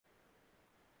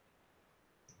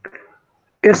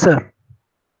Yes, sir.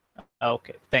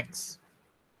 Okay, thanks.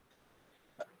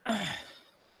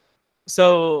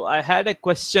 So I had a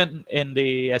question in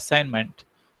the assignment.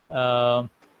 Um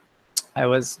I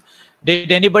was,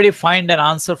 did anybody find an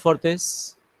answer for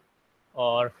this,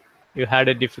 or you had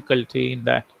a difficulty in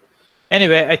that?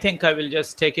 Anyway, I think I will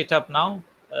just take it up now,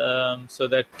 so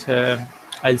that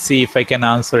I'll see if I can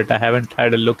answer it. I haven't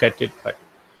had a look at it, but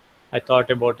I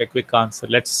thought about a quick answer.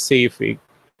 Let's see if we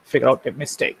figure out a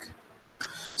mistake.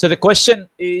 So the question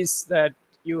is that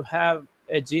you have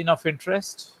a gene of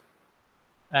interest,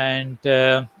 and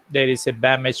there is a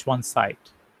BAMH1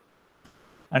 site,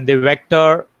 and the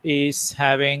vector is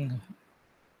having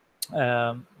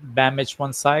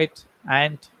BAMH1 site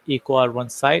and EcoR1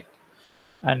 site,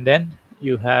 and then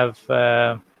you have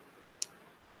the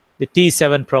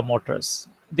T7 promoters.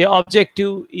 The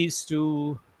objective is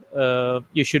to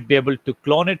you should be able to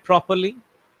clone it properly.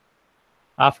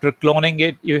 After cloning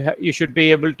it, you should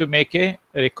be able to make a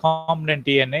recombinant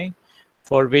DNA,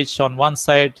 for which on one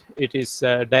side it is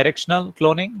directional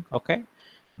cloning, okay,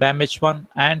 BAMH1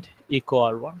 and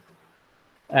EcoR1.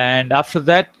 And after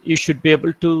that, you should be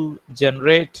able to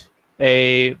generate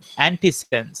a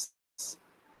antisense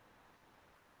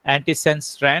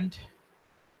strand,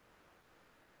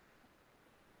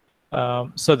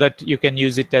 so that you can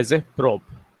use it as a probe,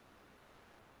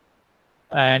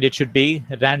 and it should be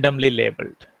randomly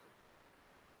labeled.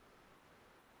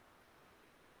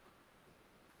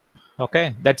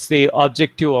 Okay, that's the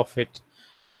objective of it.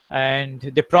 And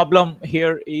the problem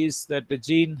here is that the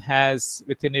gene has,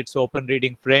 within its open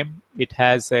reading frame, it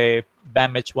has a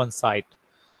BAMH1 site.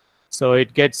 So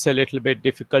it gets a little bit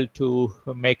difficult to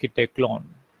make it a clone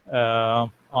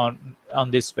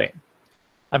on this way.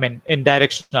 I mean, in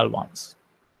directional ones.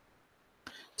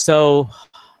 So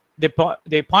the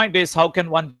point is, how can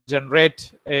one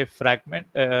generate a fragment,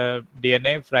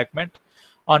 DNA fragment?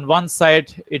 On one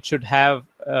side, it should have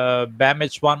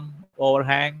BAMH1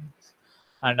 overhang,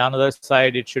 and on another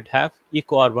side, it should have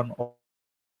EcoR1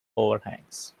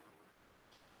 overhangs.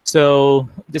 So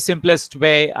the simplest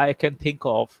way I can think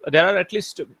of, there are at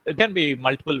least, there can be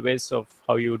multiple ways of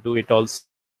how you do it also.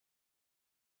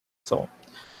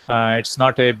 It's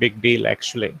not a big deal,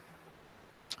 actually.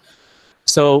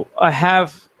 So I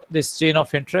have this gene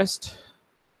of interest,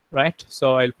 right?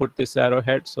 So I'll put this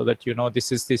arrowhead so that you know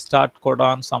this is the start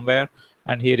codon somewhere,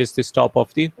 and here is the stop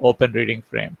of the open reading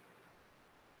frame.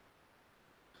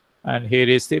 And here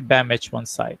is the BAMH1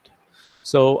 site.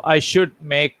 So I should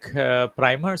make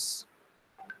primers,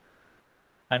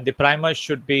 and the primers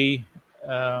should be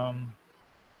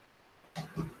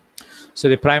so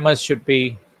the primers should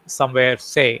be somewhere,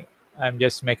 say, I'm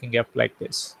just making up like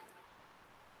this.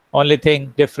 Only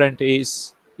thing different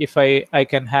is if I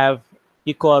can have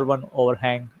EcoR1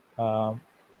 overhang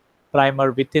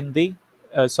primer within the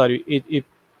EcoR1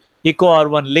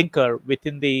 linker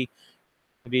within the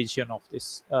region of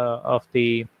this of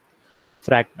the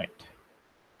fragment.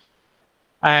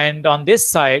 And on this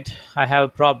side, I have a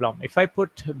problem. If I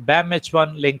put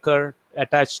BAMH1 linker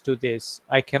attached to this,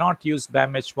 I cannot use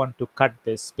BAMH1 to cut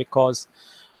this, because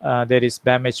there is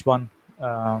BAMH1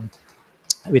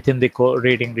 within the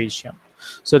reading region.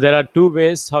 So there are two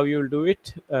ways how you will do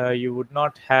it. You would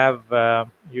not have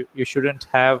you shouldn't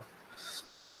have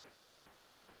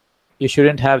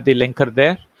the linker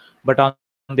there, but on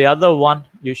the other one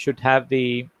you should have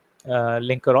the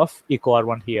linker of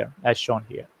EcoR1 here, as shown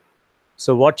here.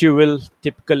 So what you will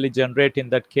typically generate in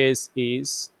that case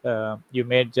is you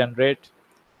may generate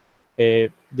the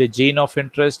gene of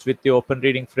interest with the open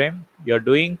reading frame. You're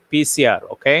doing PCR,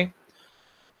 okay?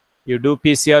 You do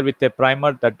PCR with a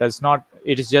primer that does not,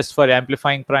 it is just for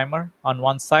amplifying primer on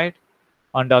one side,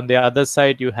 and on the other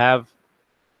side you have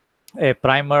a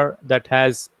primer that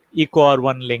has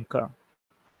EcoR1 linker.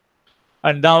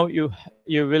 And now you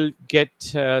will get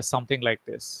something like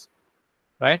this,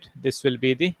 right? This will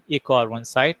be the EcoR1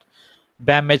 site.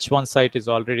 BAMH1 site is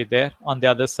already there. On the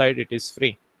other side, it is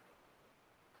free.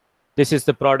 This is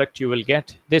the product you will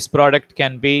get. This product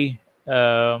can be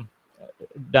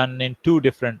done in two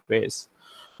different ways.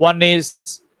 One is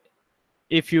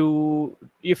if you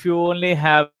only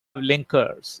have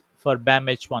linkers for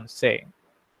BAMH1, say,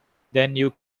 then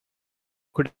you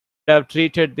could have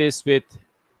treated this with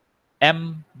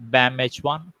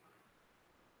M-BAMH1,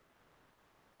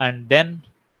 and then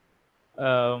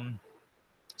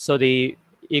so the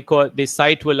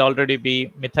site will already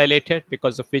be methylated,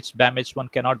 because of which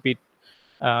BAMH1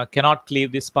 cannot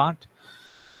cleave this part.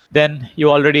 Then you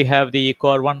already have the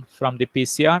EcoR1 from the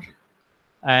PCR,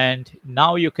 and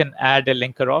now you can add a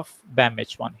linker of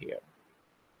BAMH1 here.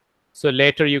 So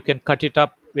later you can cut it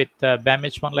up with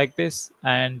BAMH1 like this,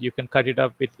 and you can cut it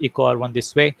up with EcoR1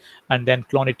 this way, and then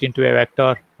clone it into a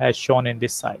vector as shown in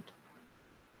this side.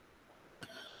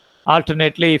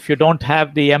 Alternately, if you don't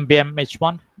have the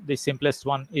MBMH1, the simplest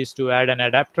one is to add an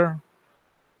adapter.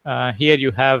 Here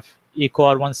you have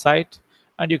EcoR1 site,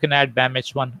 and you can add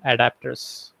BAMH1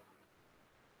 adapters.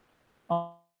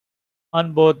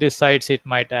 On both these sides, it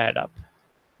might add up.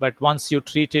 But once you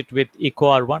treat it with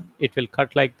EcoR1, it will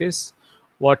cut like this.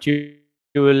 What you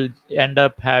will end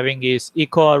up having is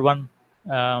EcoR1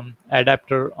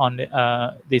 adapter on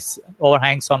this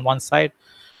overhangs on one side,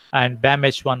 and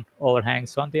BAMH1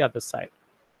 overhangs on the other side.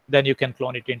 Then you can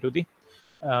clone it into the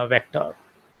vector.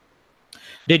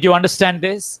 Did you understand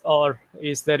this, or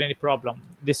is there any problem?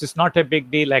 This is not a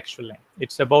big deal, actually.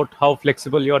 It's about how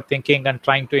flexible you're thinking and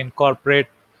trying to incorporate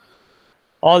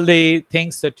all the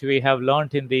things that we have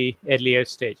learned in the earlier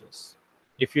stages.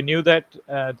 If you knew that,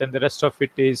 then the rest of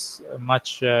it is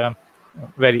much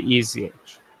very easy.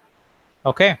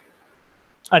 Okay.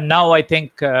 And now I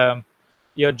think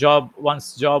your job,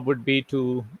 one's job would be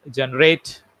to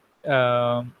generate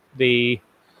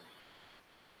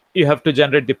you have to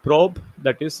generate the probe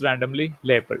that is randomly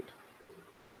labeled.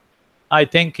 I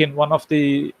think in one of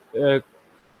the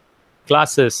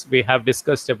classes we have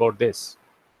discussed about this.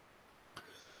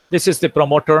 This is the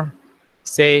promoter.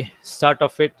 Say start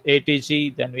of it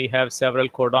ATG, then we have several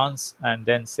codons, and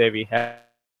then say we have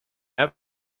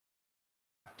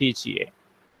TGA.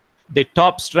 The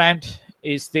top strand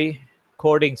is the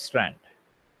coding strand.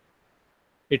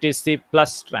 It is the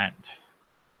plus strand.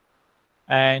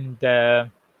 And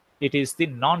it is the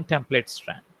non-template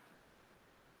strand.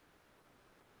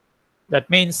 That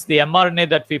means the mRNA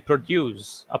that we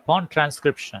produce upon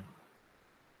transcription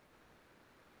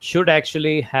should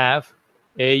actually have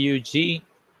AUG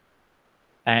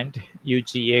and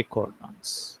UGA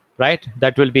codons, right?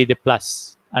 That will be the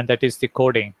plus, and that is the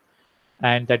coding.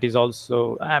 And that is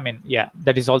also,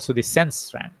 that is also the sense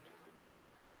strand.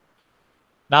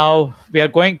 Now we are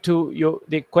going to,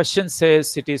 the question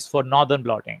says it is for northern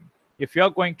blotting. If you are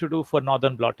going to do for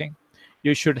northern blotting,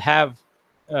 you should have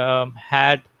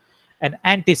had an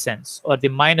antisense or the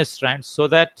minus strand so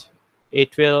that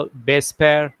it will base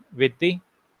pair with the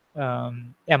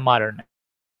mRNA.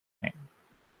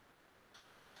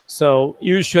 So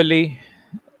usually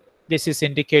this is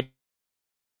indicated,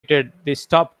 the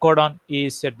stop codon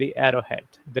is at the arrowhead.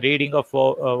 The reading of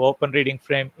open reading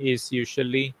frame is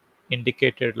usually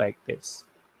indicated like this,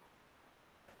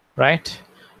 right?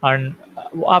 And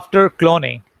after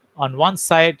cloning, on one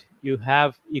side you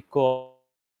have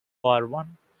EcoR1,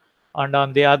 and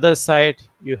on the other side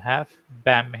you have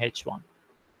BAMH1.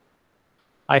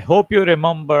 I hope you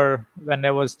remember when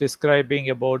I was describing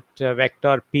about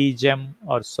vector PGEM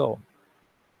or so,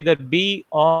 either B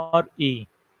or E,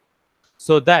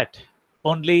 so that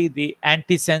only the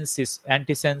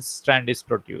antisense strand is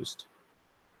produced,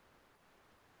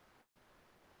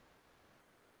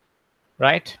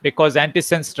 right? Because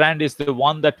antisense strand is the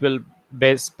one that will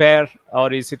base pair,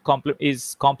 or is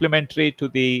complementary to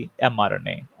the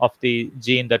mRNA of the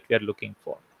gene that we are looking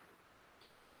for.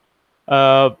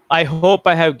 I hope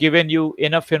I have given you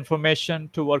enough information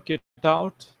to work it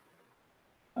out.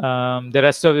 The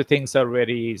rest of the things are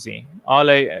very easy.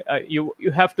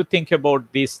 You have to think about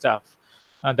this stuff.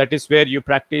 That is where you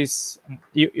practice.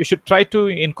 You should try to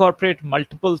incorporate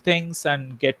multiple things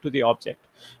and get to the object.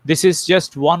 This is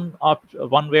just one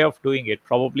way of doing it.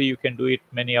 Probably you can do it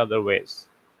many other ways,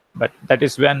 but that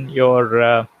is when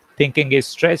your thinking is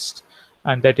stretched,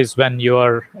 and that is when you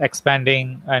are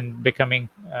expanding and becoming,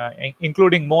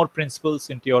 including more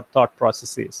principles into your thought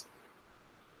processes.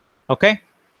 Okay.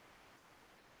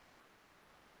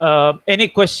 Any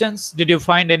questions? Did you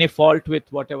find any fault with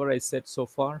whatever I said so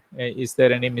far? Is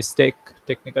there any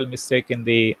technical mistake in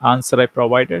the answer I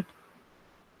provided?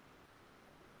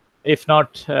 If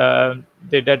not, the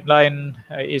deadline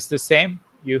is the same.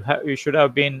 You should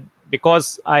have been,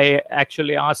 because I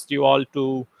actually asked you all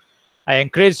to, I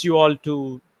encourage you all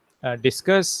to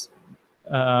discuss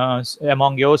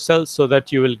among yourselves so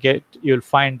that you'll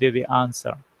find the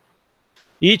answer.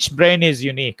 Each brain is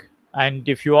unique, and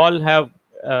if you all have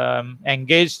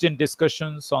engaged in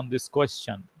discussions on this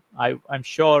question, I'm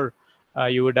sure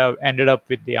you would have ended up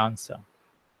with the answer.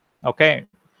 Okay,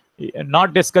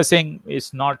 not discussing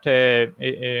is not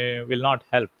will not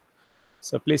help.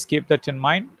 So please keep that in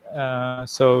mind.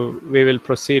 So we will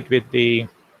proceed with the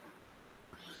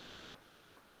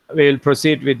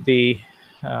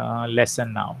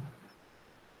lesson now.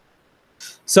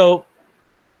 So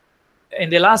in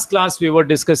the last class, we were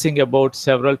discussing about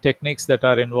several techniques that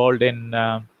are involved in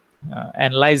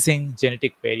analyzing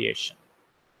genetic variation.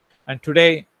 And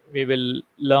today we will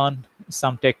learn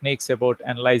some techniques about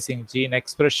analyzing gene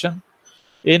expression.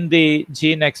 In the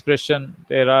gene expression,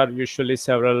 there are usually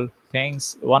several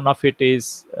things. One of it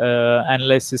is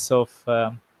analysis of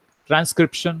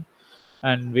transcription,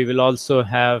 and we will also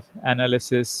have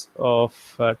analysis of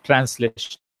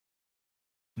translation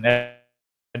at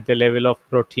the level of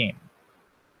protein.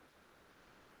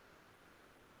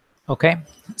 Okay,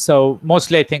 so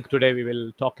mostly I think today we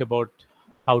will talk about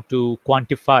how to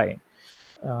quantify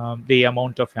the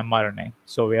amount of mRNA.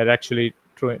 So we are actually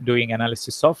doing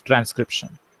analysis of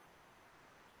transcription.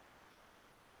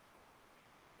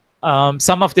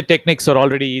 Some of the techniques are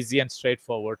already easy and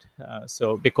straightforward.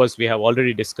 So because we have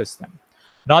already discussed them.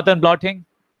 Northern blotting,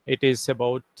 it is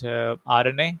about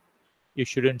RNA. You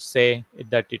shouldn't say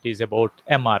that it is about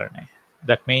mRNA.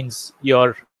 That means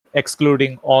you're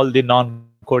excluding all the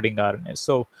non-coding RNA.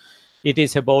 So it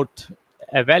is about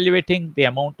evaluating the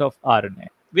amount of RNA,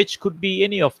 which could be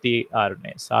any of the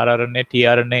RNAs, rRNA,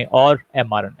 tRNA, or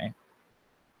mRNA.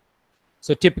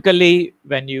 So typically,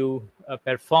 when you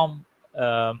perform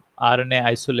RNA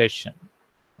isolation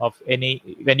of any,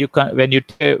 when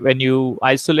you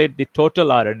isolate the total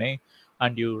RNA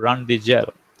and you run the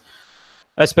gel,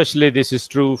 especially this is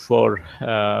true for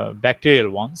bacterial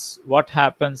ones, what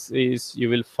happens is you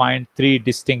will find three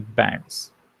distinct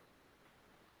bands.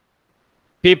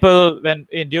 People,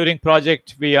 during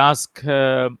project, we ask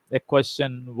a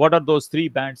question: what are those three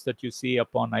bands that you see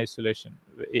upon isolation?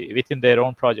 Within their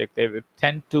own project, they will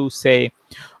tend to say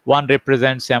one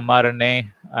represents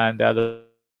mRNA and the other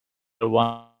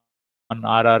one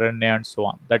rRNA, and so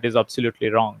on. That is absolutely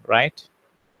wrong, right?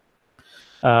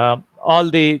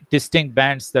 All the distinct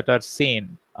bands that are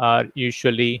seen are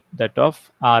usually that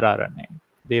of rRNA,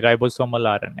 the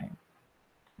ribosomal RNA.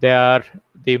 They are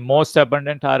the most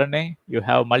abundant RNA. You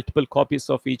have multiple copies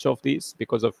of each of these,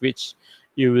 because of which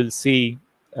you will see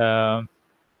uh,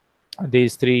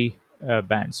 these three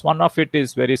bands. One of it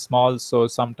is very small, so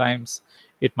sometimes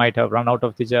it might have run out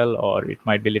of the gel, or it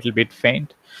might be a little bit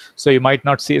faint, so you might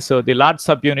not see. So the large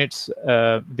subunits,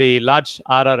 the large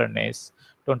rRNAs,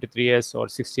 23S or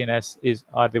 16S,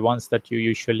 are the ones that you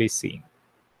usually see.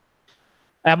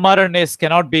 mRNAs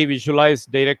cannot be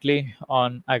visualized directly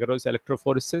on agarose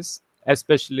electrophoresis,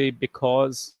 especially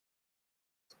because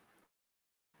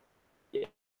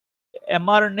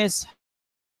mRNAs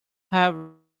have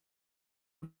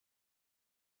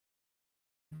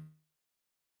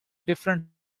different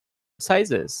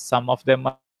sizes. Some of them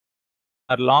are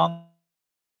long,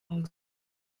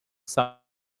 some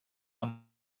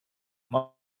of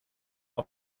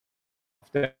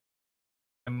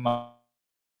them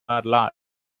are large,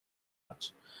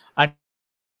 and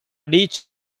each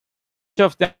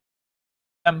of them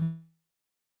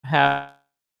have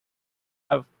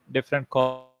different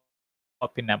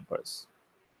copy numbers,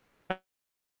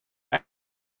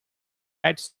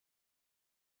 right?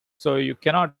 So you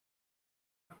cannot,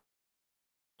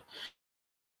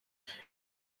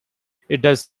 it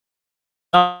does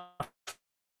not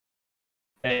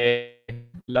a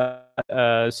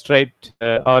straight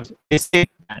or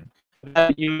distinct band.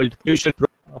 You should.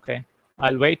 Okay,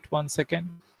 I'll wait 1 second.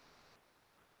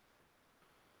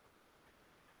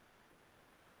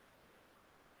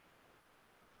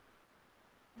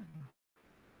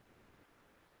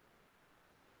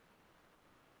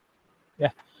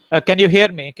 Yeah. Can you hear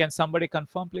me? Can somebody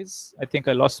confirm, please? I think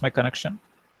I lost my connection.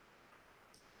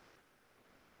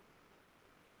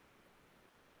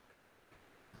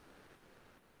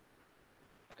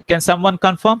 Can someone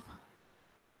confirm?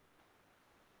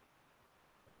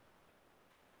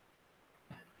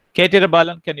 Katie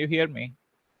Rabalan, can you hear me?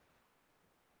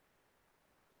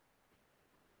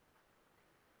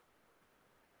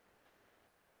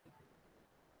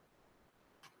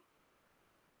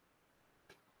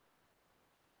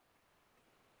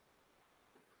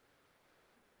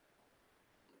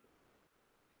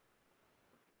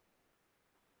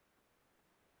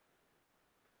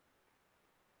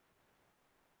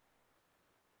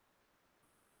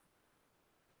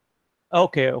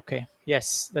 Okay.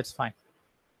 Yes, that's fine.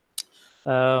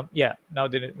 Yeah, now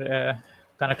the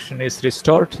connection is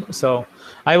restored. So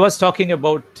I was talking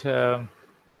about the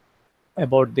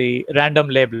random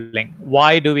labeling.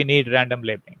 Why do we need random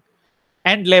labeling?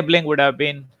 End labeling would have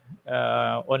been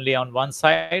only on one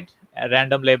side.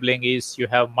 Random labeling is you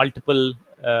have multiple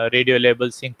radio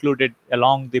labels included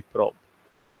along the probe,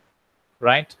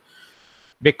 right?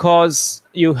 Because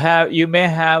you may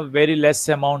have very less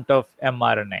amount of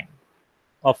mRNA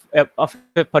of a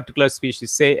particular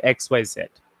species, say XYZ.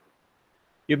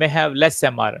 You may have less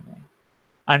mRNA,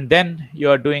 and then you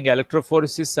are doing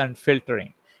electrophoresis and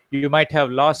filtering. You might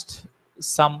have lost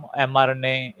some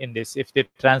mRNA in this if the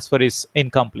transfer is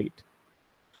incomplete.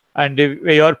 And if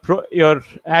you're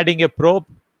adding a probe,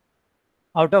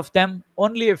 out of them,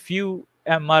 only a few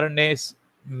mRNAs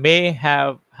may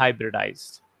have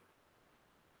hybridized,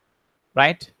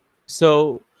 right?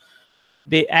 So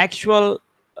the actual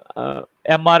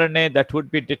mRNA that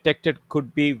would be detected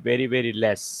could be very, very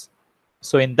less.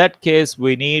 So in that case,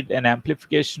 we need an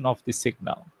amplification of the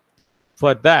signal.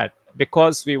 For that,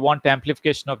 because we want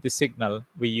amplification of the signal,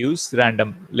 we use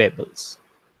random labels.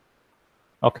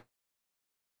 Okay.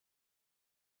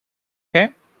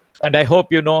 And I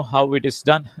hope you know how it is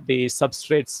done. The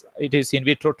substrates, it is in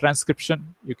vitro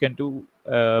transcription. You can do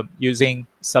using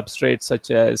substrates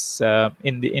such as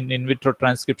in vitro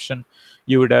transcription,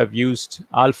 you would have used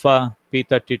alpha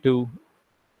p32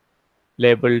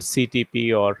 labeled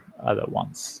CTP or other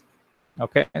ones.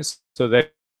 Okay, so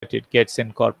that it gets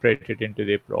incorporated into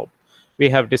the probe. We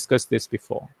have discussed this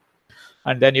before.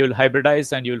 And then you'll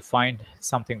hybridize and you'll find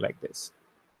something like this.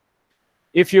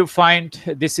 If you find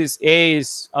this is A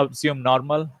is assume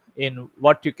normal, in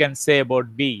what you can say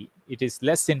about B, it is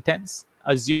less intense,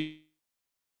 assuming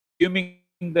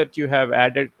that you have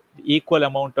added equal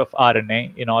amount of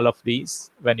RNA in all of these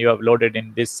when you have loaded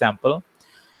in this sample.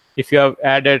 If you have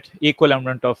added equal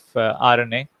amount of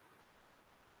RNA,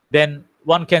 then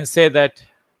one can say that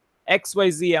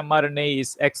XYZ mRNA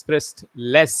is expressed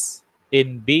less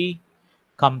in B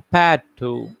compared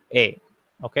to A.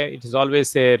 Okay, it is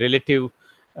always a relative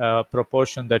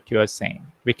proportion that you are saying.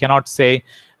 We cannot say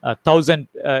 1,000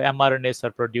 mRNAs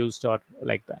are produced or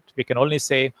like that. We can only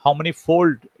say how many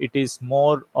fold it is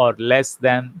more or less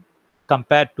than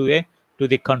compared to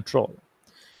the control.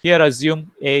 Here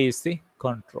assume A is the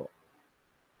control.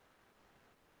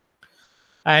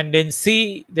 And in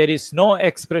C, there is no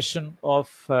expression of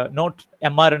no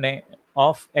mRNA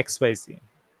of XYZ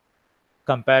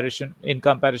in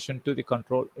comparison to the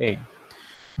control A.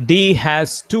 D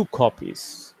has 2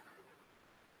 copies,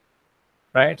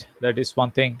 right? That is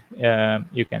one thing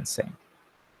you can say.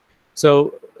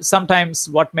 So sometimes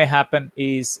what may happen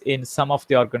is in some of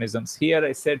the organisms, here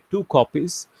I said 2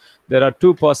 copies. There are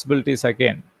 2 possibilities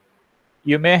again.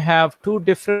 You may have 2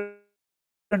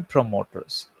 different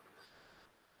promoters.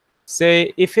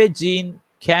 Say if a gene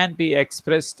can be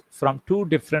expressed from 2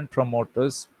 different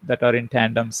promoters that are in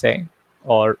tandem, say,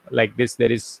 or like this,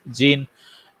 there is gene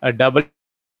W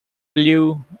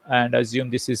and assume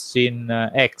this is gene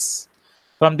X.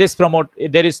 From this promote,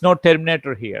 there is no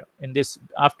terminator here. In this,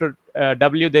 after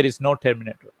W, there is no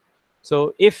terminator.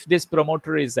 So if this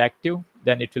promoter is active,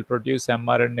 then it will produce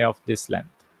mRNA of this length.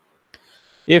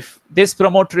 If this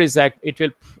promoter is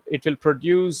active, it will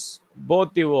produce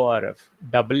both the ORF,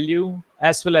 W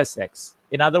as well as X.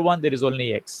 In other one, there is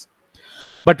only X.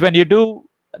 But when you do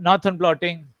Northern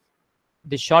blotting,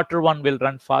 the shorter one will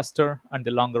run faster and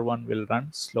the longer one will run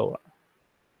slower.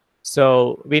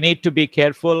 So we need to be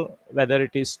careful whether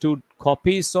it is 2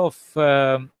 copies of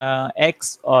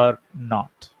X or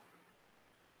not.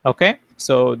 Okay,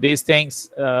 so these things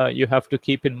you have to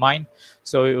keep in mind.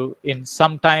 So in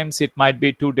sometimes it might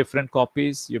be 2 different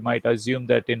copies. You might assume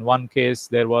that in one case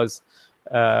there was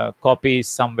copies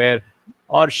somewhere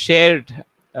or shared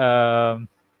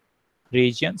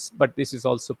regions, but this is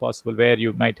also possible where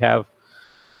you might have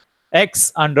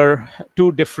X under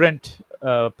 2 different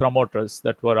promoters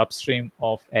that were upstream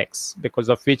of X, because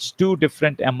of which 2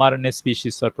 different mRNA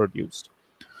species are produced.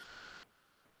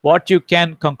 What you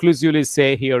can conclusively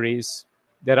say here is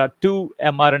there are 2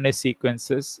 mRNA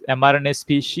sequences, mRNA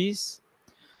species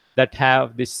that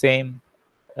have the same,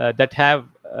 that have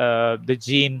the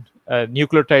gene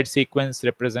nucleotide sequence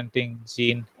representing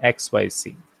gene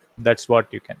XYZ. That's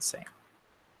what you can say.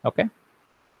 Okay.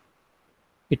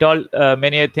 It all,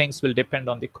 many things will depend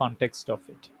on the context of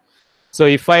it. So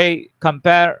if I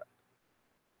compare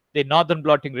the Northern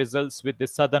blotting results with the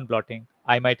Southern blotting,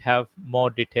 I might have more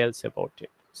details about it.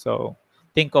 So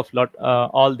think of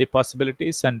all the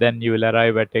possibilities, and then you will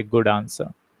arrive at a good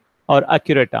answer or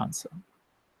accurate answer.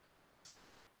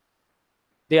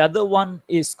 The other one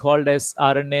is called as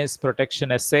RNase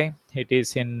protection assay. It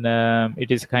is in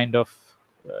it is kind of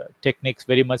techniques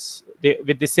very much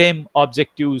with the same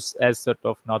objectives as sort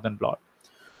of Northern blot,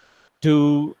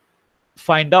 to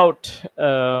find out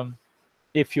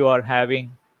if you are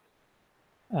having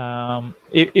to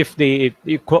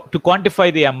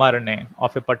quantify the mRNA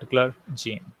of a particular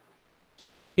gene.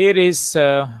 Here is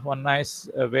one nice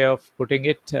way of putting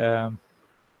it.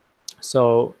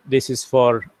 So this is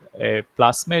for a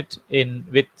plasmid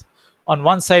with on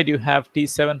one side you have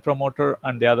T7 promoter,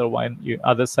 and the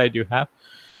other side you have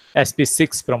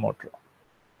SP6 promoter.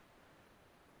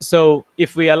 So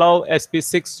if we allow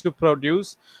sp6 to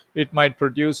produce, it might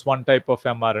produce one type of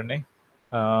mRNA,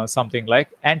 something like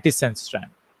antisense strand.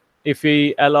 If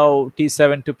we allow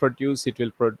T7 to produce, it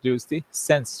will produce the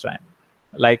sense strand.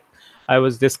 Like I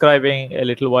was describing a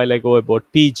little while ago about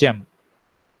pGEM,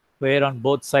 where on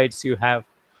both sides you have,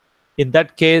 in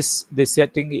that case, the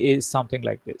setting is something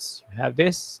like this. You have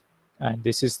this, and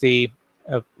this is the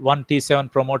one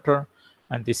T7 promoter,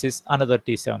 and this is another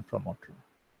T7 promoter.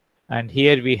 And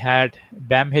here we had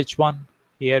BAMH1,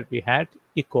 here we had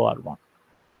EcoR1.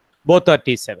 Both are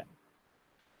T7.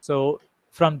 So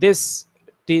from this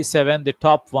T7, the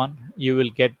top one, you will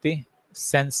get the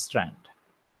sense strand,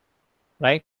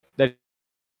 right? That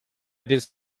is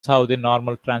how the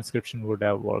normal transcription would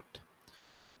have worked.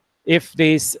 If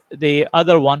the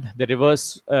other one, the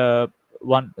reverse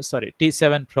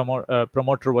T7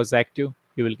 promoter was active,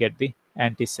 you will get the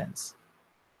antisense.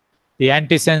 The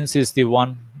antisense is the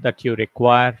one that you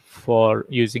require for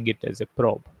using it as a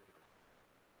probe.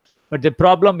 But the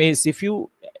problem is, if you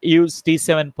use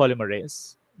T7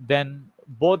 polymerase, then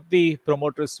both the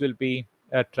promoters will be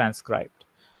transcribed.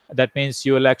 That means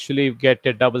you will actually get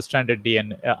a double-stranded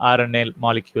DNA, RNA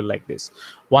molecule like this.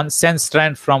 One sense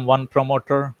strand from one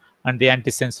promoter and the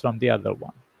antisense from the other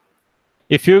one.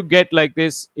 If you get like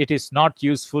this, it is not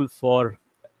useful for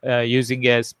using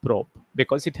as probe,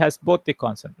 because it has both the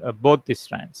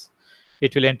strands.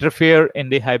 It will interfere in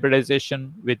the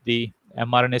hybridization with the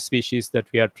mRNA species that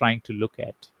we are trying to look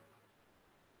at.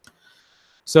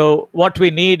 So what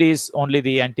we need is only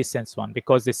the antisense one,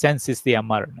 because the sense is the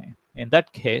mRNA. In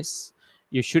that case,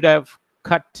 you should have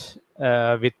cut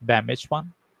with BAMH1.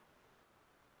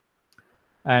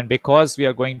 And because we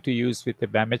are going to use with the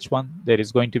BAMH1, there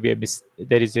is going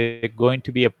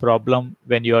to be a problem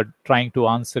when you are trying to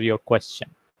answer your question.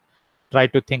 Try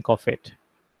to think of it.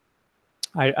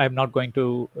 I'm not going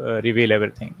to reveal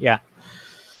everything. Yeah.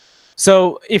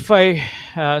 So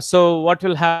so what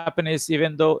will happen is,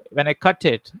 even though when I cut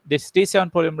it, this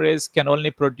T7 polymerase can only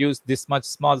produce this much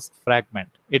small fragment.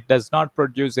 It does not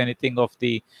produce anything of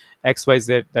the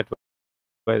XYZ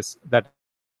that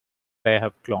I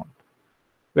have cloned.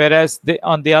 Whereas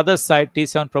on the other side,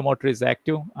 T7 promoter is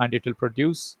active, and it will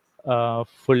produce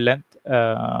full length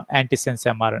antisense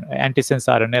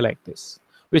RNA like this,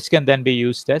 which can then be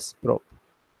used as probe.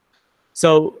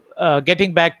 So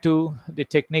getting back to the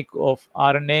technique of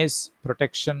RNase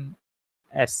protection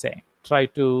assay, try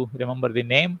to remember the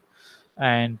name,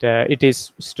 and it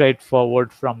is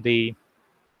straightforward from the,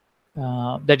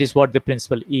 that is what the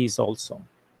principle is also.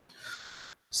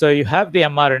 So you have the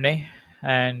mRNA,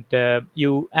 and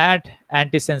you add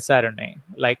antisense RNA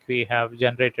like we have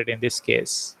generated in this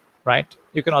case, right?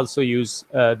 You can also use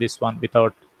this one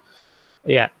without,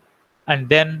 yeah. And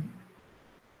then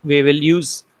we will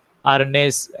use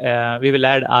RNAs, we will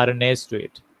add RNAs to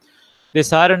it. This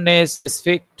RNA is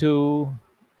specific to,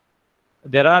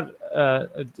 there are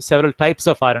several types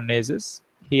of RNases.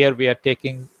 Here we are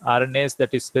taking RNase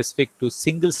that is specific to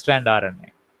single strand RNA.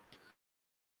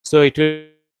 So it will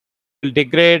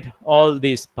degrade all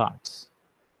these parts.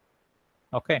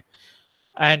 Okay.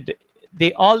 And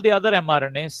all the other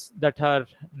mRNAs that are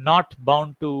not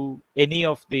bound to any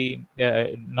of the,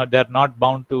 they're not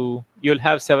bound to, you'll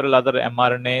have several other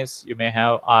mRNAs, you may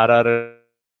have rRNAs,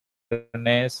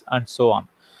 and so on.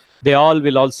 They all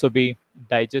will also be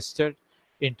digested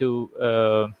into,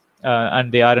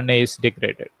 and the RNA is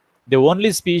degraded. The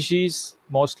only species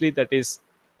mostly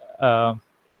uh,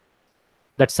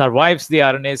 that survives the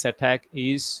RNase attack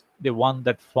is the one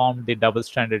that formed the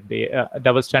double-stranded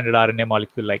RNA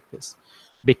molecule like this,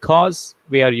 because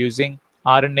we are using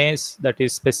RNase that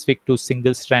is specific to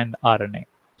single-strand RNA.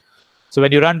 So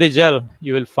when you run the gel,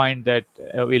 you will find that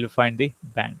we'll find the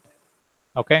band.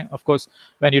 Okay. Of course,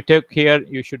 when you take here,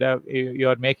 you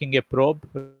are making a probe,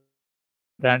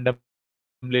 randomly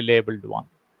labeled one.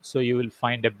 So you will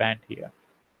find a band here.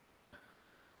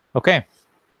 Okay.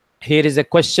 Here is a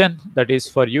question that is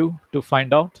for you to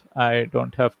find out. I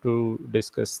don't have to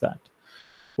discuss that.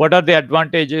 What are the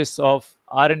advantages of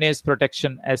RNase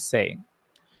protection assay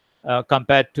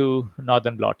compared to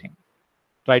northern blotting?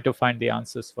 Try to find the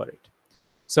answers for it.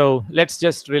 So let's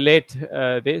just relate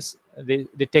this.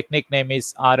 The technique name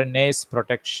is RNase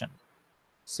protection.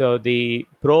 So the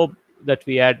probe that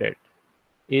we added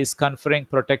is conferring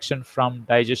protection from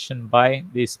digestion by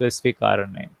the specific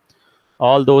RNA.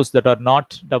 All those that are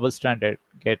not double-stranded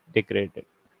get degraded.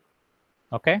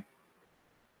 Okay.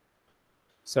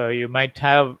 So you might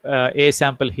have A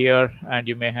sample here, and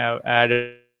you may have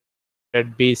added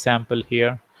B sample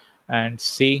here, and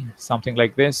C, something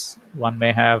like this. One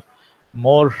may have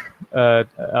more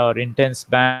or intense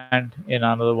band. In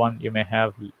another one, you may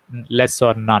have less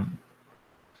or none.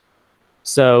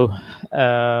 So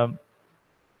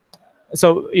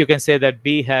so you can say that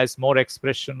B has more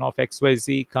expression of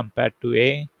XYZ compared to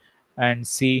A, and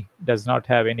C does not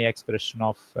have any expression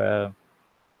of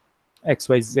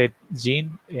XYZ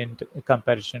gene in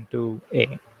comparison to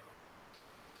A.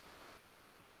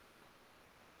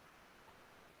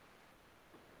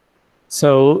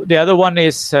 So the other one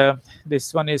is,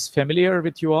 this one is familiar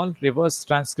with you all, reverse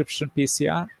transcription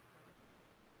PCR.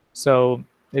 So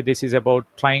this is about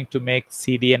trying to make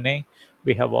cDNA.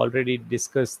 We have already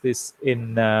discussed this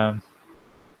in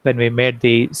when we made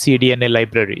the cDNA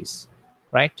libraries,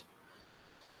 right?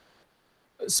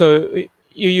 So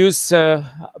you use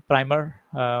primer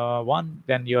one,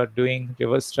 then you are doing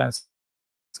reverse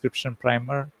transcription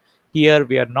primer. Here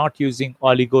we are not using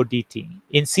oligo-DT.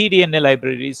 In cDNA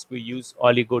libraries, we use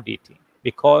oligo-DT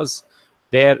because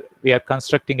there we are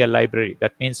constructing a library.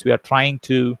 That means we are trying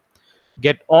to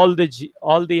get all the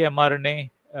mRNA.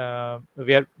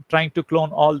 We are trying to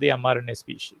clone all the mRNA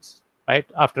species, right?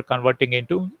 After converting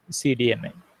into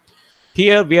cDNA.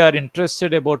 Here we are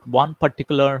interested about one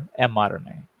particular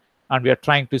mRNA, and we are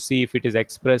trying to see if it is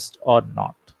expressed or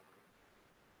not.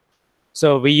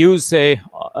 So we use a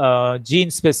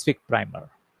gene-specific primer,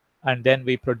 and then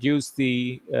we produce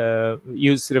the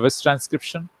use reverse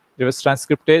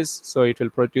transcriptase. So it will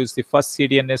produce the first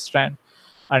cDNA strand.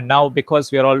 And now, because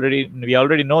we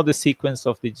already know the sequence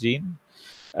of the gene,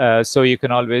 so you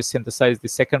can always synthesize the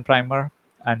second primer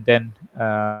and then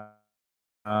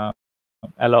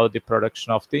allow the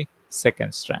production of the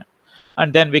second strand.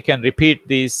 And then we can repeat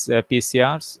these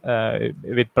PCRs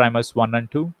with primers 1 and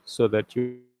 2, so that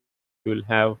you will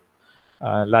have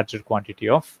a larger quantity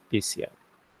of PCR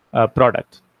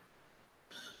product.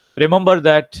 Remember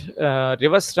that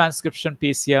reverse transcription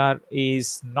PCR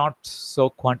is not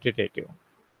so quantitative,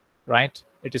 right?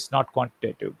 It is not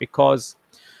quantitative because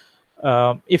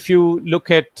if you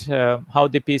look at how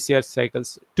the PCR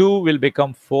cycles, 2 will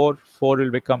become 4, 4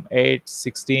 will become 8,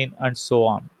 16, and so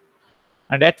on.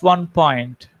 And at one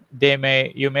point,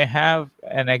 you may have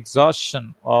an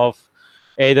exhaustion of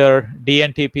either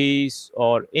DNTPs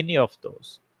or any of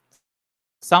those.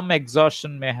 Some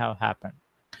exhaustion may have happened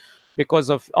because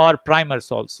of our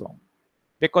primers also,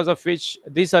 because of which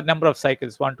these are number of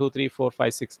cycles, 1, 2, 3, 4,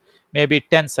 5, 6, maybe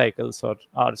 10 cycles, or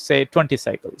say 20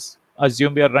 cycles.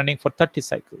 Assume we are running for 30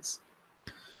 cycles.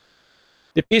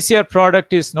 The PCR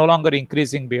product is no longer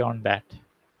increasing beyond that,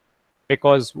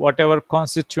 because whatever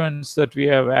constituents that we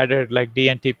have added, like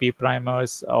DNTP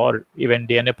primers or even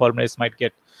DNA polymerase, might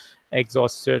get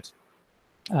exhausted,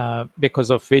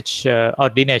 because of which, or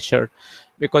denatured,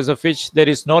 because of which there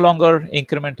is no longer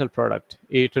incremental product.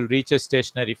 It will reach a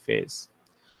stationary phase.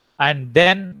 And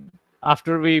then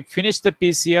after we finish the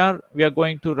PCR, we are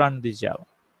going to run the gel,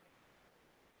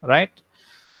 right?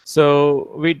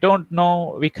 So we don't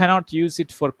know, we cannot use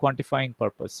it for quantifying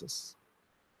purposes.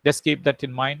 Just keep that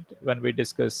in mind. When we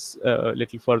discuss a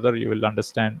little further, you will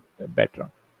understand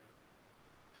better.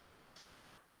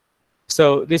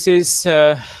 So this is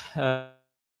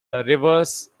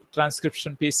reverse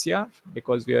transcription PCR,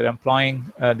 because we are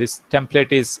employing this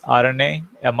template is RNA,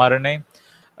 mRNA.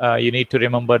 You need to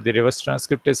remember the reverse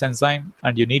transcriptase enzyme,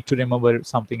 and you need to remember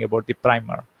something about the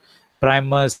primer.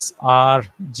 Primers are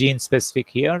gene specific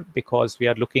here because we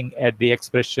are looking at the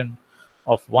expression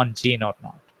of one gene or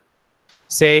not.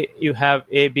 Say you have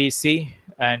A, B, C,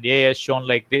 and A is shown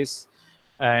like this,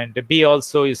 and B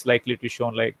also is likely to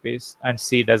shown like this, and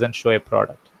C doesn't show a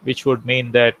product, which would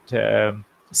mean that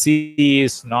C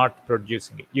is not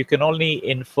producing it. You can only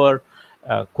infer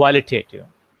qualitative.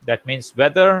 That means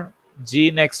whether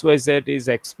gene XYZ is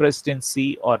expressed in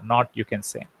C or not, you can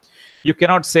say. You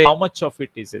cannot say how much of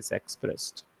it is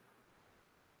expressed.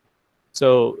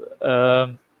 So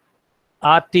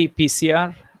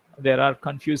RT-PCR, there are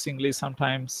confusingly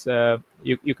sometimes,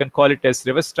 you can call it as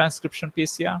reverse transcription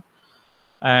PCR,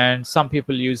 and some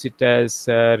people use it as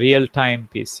real-time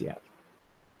PCR.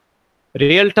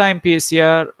 Real-time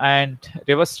PCR and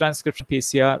reverse transcription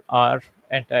PCR are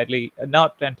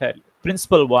not entirely,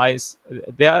 principle-wise,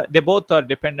 they both are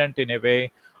dependent in a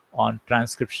way on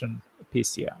transcription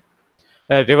PCR,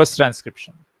 reverse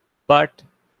transcription. But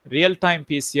real-time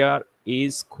PCR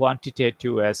is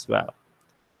quantitative as well.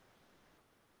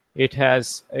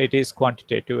 It is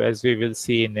quantitative, as we will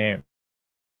see in a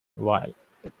while.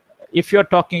 If you're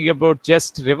talking about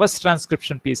just reverse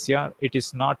transcription PCR, it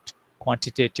is not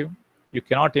quantitative. You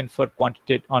cannot infer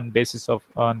quantitative on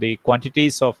the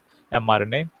quantities of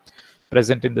mRNA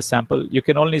present in the sample. You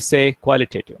can only say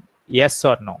qualitative, yes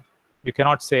or no. You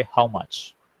cannot say how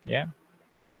much. Yeah.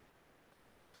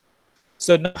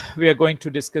 So now we are going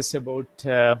to discuss about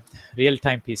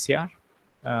real-time PCR.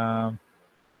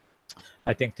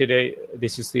 I think today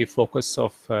this is the focus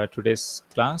of today's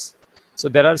class. So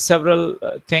there are several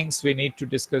things we need to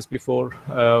discuss before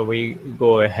we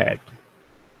go ahead.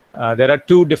 There are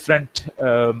two different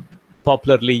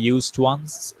popularly used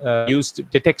ones, used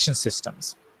detection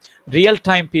systems.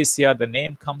 Real-time PCR, the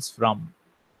name comes from,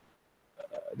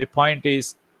 the point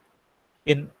is,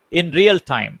 in real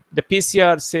time, the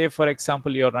PCR, say, for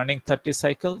example, you're running 30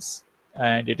 cycles,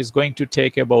 and it is going to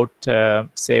take about,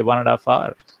 say, 1.5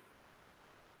 hours,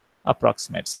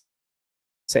 approximate,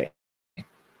 say.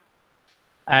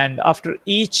 And after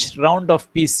each round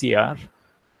of PCR,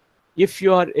 if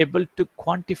you are able to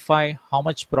quantify how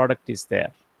much product is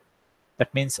there,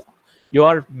 that means you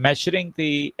are measuring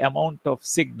the amount of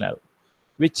signal,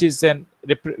 which is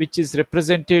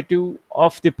representative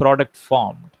of the product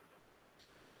formed.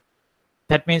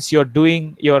 That means you're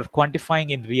quantifying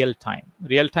in real time.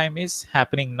 Real time is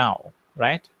happening now,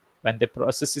 right? When the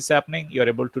process is happening, you're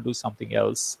able to do something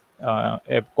else,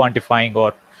 quantifying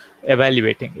or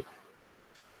evaluating it.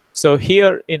 So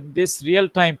here in this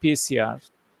real-time PCR,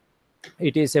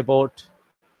 it is about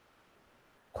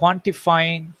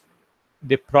quantifying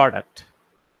the product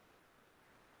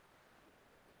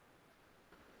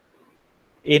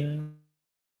in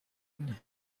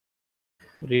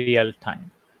real time.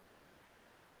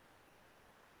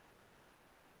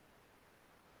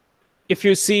 If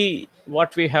you see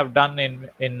what we have done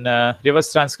in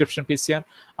reverse transcription PCR,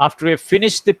 after we have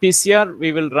finished the PCR,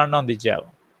 we will run on the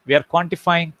gel. We are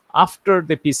quantifying after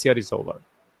the PCR is over,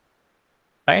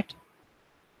 right?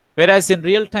 Whereas in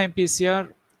real-time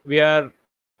PCR, we are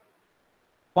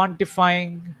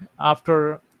quantifying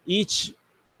after each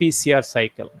PCR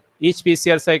cycle. Each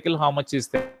PCR cycle, how much is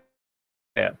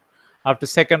there? After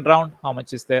second round, how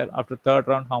much is there? After third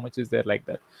round, how much is there? Like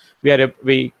that.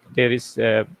 There is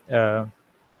a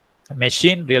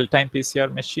machine, real-time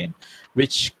PCR machine,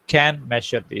 which can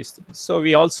measure these things. So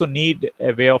we also need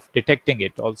a way of detecting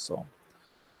it also.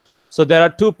 So there are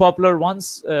two popular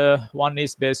ones. One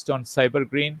is based on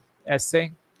CyberGreen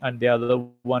assay, and the other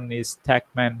one is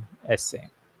TaqMan assay.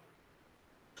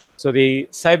 So the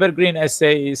CyberGreen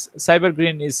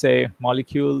is a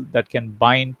molecule that can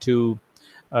bind to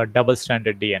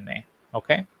double-stranded DNA.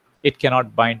 Okay, it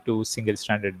cannot bind to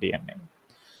single-stranded DNA.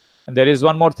 And there is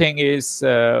one more thing is,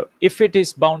 if it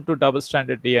is bound to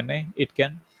double-stranded DNA, it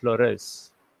can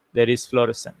fluoresce. There is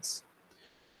fluorescence.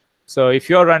 So if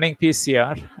you're running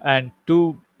PCR and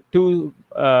two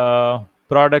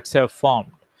products have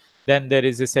formed, then there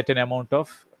is a certain amount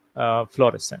of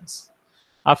fluorescence.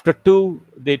 After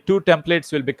the two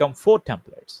templates will become 4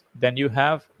 templates. Then you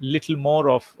have little more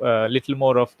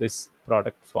of this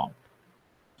product formed.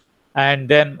 And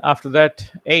then after that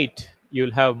 8,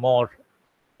 you'll have more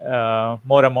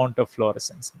amount of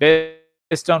fluorescence.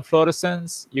 Based on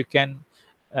fluorescence, you can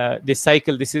this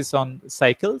is on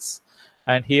cycles,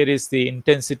 and here is the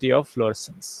intensity of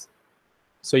fluorescence.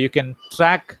 So you can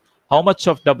track how much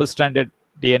of double-stranded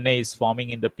DNA is forming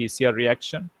in the PCR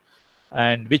reaction,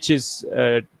 and which is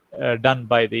done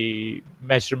by the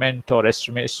measurement or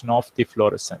estimation of the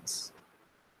fluorescence.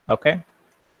 Okay.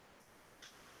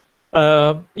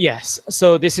 Yes,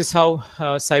 so this is how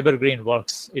CyberGreen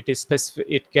works. It is specific.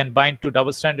 It can bind to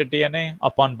double-stranded DNA.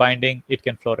 Upon binding, it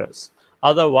can fluoresce.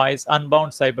 Otherwise,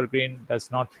 unbound CyberGreen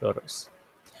does not fluoresce.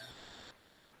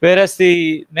 Whereas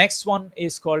the next one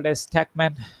is called as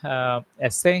TaqMan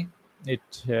assay,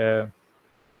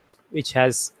 which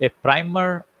has a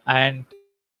primer and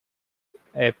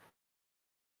a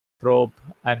probe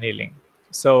annealing.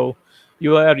 So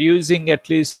you are using at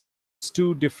least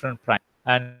 2 different primers,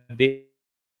 and the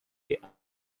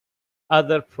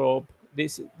other probe.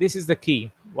 This is the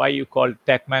key. Why you call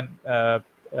TaqMan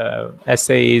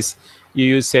assay is you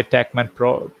use a TaqMan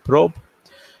probe.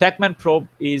 TaqMan probe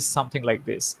is something like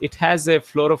this. It has a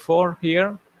fluorophore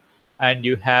here, and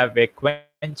you have a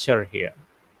quencher here.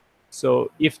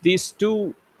 So if these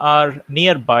two are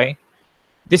nearby,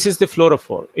 this is the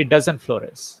fluorophore. It doesn't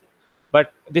fluoresce.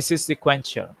 But this is the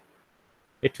quencher.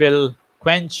 It will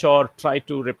quench or try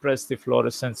to repress the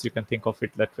fluorescence. You can think of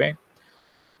it that way.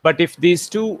 But if these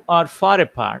two are far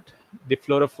apart, the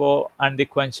fluorophore and the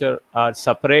quencher are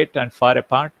separate and far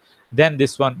apart, then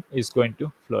this one is going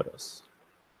to fluoresce.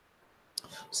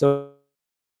 So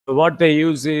what they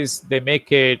use is they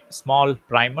make a small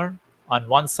primer. On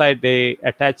one side, they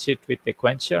attach it with a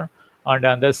quencher. On the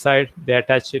other side, they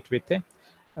attach it with a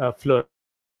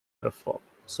fluorophore.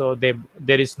 So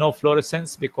there is no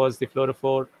fluorescence because the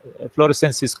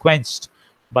fluorescence is quenched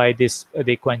by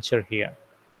the quencher here.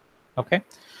 Okay,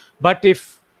 but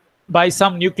if by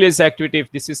some nucleus activity,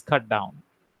 if this is cut down,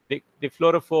 the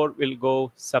fluorophore will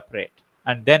go separate,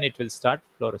 and then it will start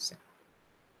fluorescing.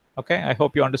 Okay, I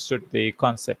hope you understood the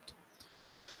concept.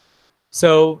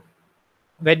 So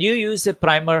when you use a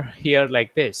primer here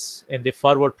like this in the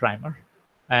forward primer,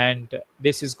 and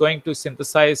this is going to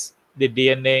synthesize the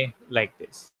DNA like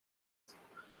this,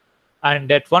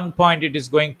 and at one point it is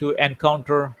going to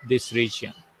encounter this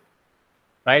region,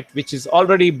 right, which is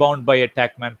already bound by a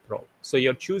TACMAN probe. So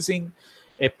you're choosing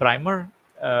a primer,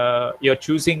 you're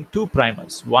choosing two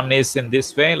primers. One is in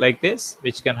this way like this,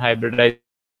 which can hybridize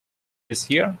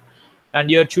here, and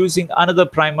you're choosing another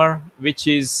primer which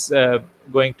is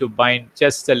going to bind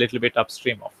just a little bit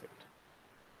upstream of it.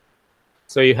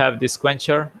 So you have this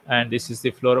quencher, and this is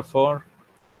the fluorophore,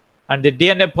 and the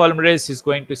DNA polymerase is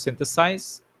going to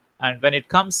synthesize, and when it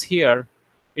comes here,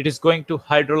 it is going to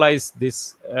hydrolyze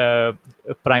this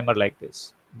primer like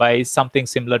this by something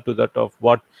similar to that of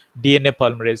what DNA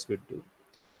polymerase would do.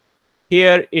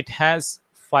 Here it has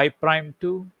 5'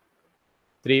 to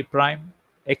 3'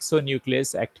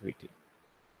 exonuclease activity.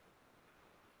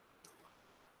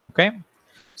 Okay,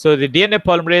 so the DNA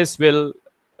polymerase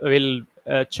will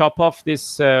chop off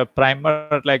this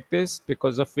primer like this,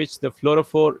 because of which the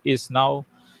fluorophore is now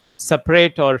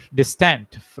separate or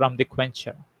distant from the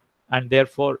quencher, and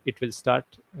therefore it will start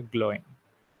glowing.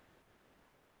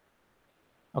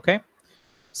 Okay,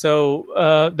 so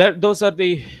those are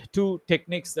the two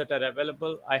techniques that are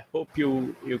available. I hope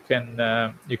you can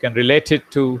relate it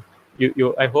to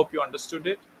you. I hope you understood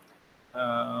it.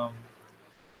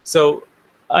 So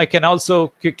I can also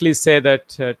quickly say that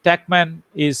TACMAN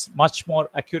is much more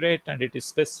accurate and it is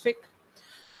specific,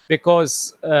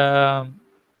 because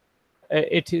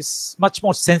it is much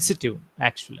more sensitive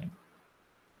actually.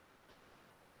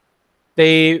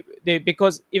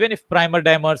 Because even if primer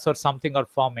dimers or something are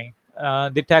forming,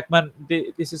 the TACMAN,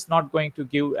 this is not going to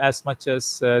give as much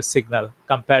as signal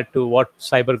compared to what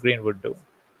cybergreen would do.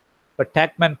 But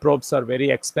TACMAN probes are very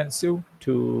expensive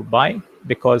to buy,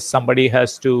 because somebody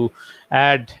has to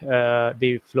add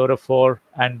the fluorophore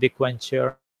and the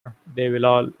quencher. They will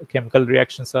all chemical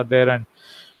reactions are there, and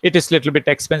it is a little bit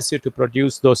expensive to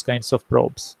produce those kinds of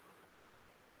probes.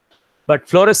 But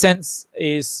fluorescence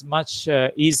is much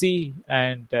easy,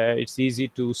 and it's easy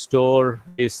to store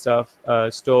this stuff,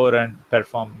 store and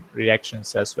perform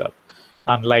reactions as well.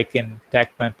 Unlike in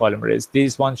TACMAN polymerase,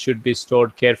 these ones should be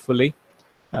stored carefully,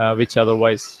 which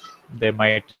otherwise they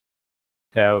might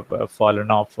have fallen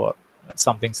off, or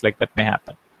some things like that may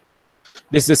happen.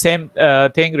 This is the same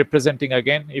thing representing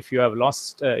again. If you have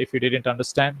lost, if you didn't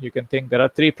understand, you can think there are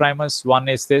 3 primers. One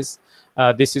is this.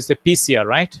 This is the PCR,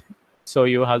 right? So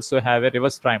you also have a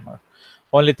reverse primer.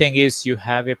 Only thing is you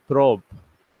have a probe,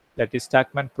 that is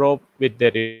TACMAN probe with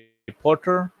the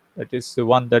reporter, that is the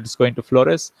one that is going to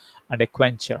fluoresce, and a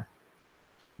quencher.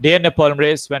 DNA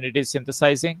polymerase, when it is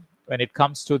synthesizing, when it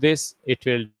comes to this, it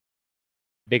will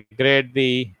degrade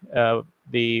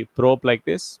the probe like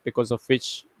this, because of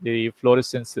which the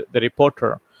fluorescence, the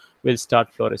reporter will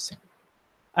start fluorescing.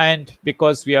 And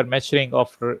because we are measuring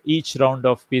after each round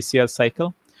of PCR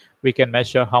cycle, we can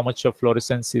measure how much of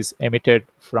fluorescence is emitted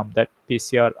from that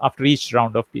PCR after each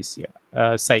round of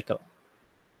PCR cycle.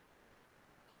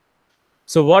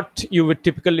 So what you would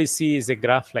typically see is a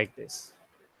graph like this.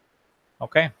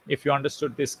 Okay, if you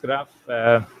understood this graph,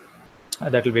 that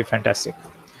will be fantastic.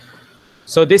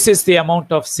 So this is the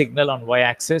amount of signal on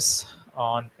y-axis.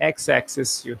 On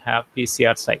x-axis, you have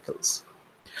PCR cycles.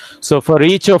 So for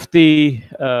each of the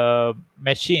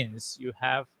machines, you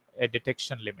have a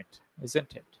detection limit,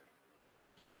 isn't it?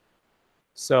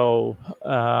 So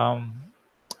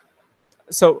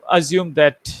so assume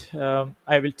that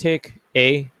I will take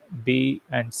A, B,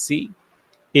 and C.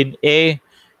 In A,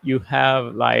 you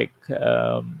have like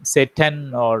say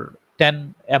 10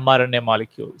 mRNA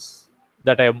molecules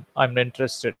that I'm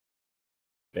interested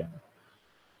in.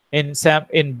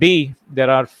 In B, there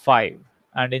are 5,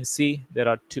 and in C, there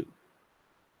are 2.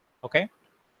 Okay.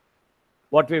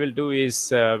 What we will do is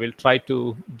we'll try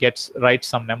to write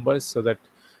some numbers so that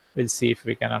we'll see if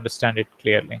we can understand it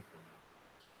clearly.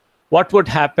 What would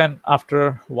happen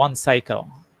after one cycle?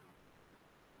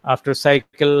 After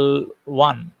cycle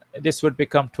 1, this would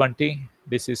become 20,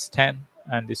 this is 10,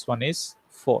 and this one is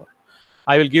 4.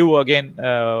 I will give again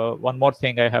one more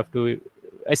thing.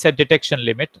 I said detection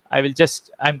limit. I will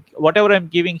just, whatever I'm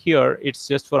giving here, it's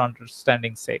just for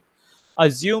understanding sake.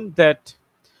 Assume that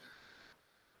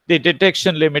the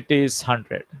detection limit is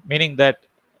 100, meaning that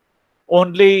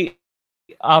only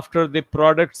after the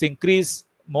products increase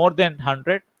more than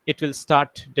 100, it will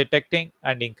start detecting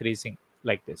and increasing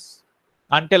like this.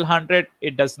 Until 100,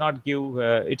 it does not give,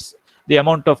 the the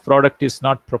amount of product is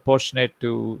not proportionate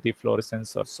to the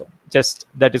fluorescence or so. Just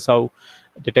that is how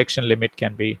detection limit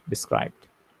can be described.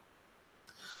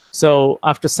 So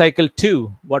after cycle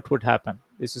 2, what would happen?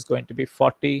 This is going to be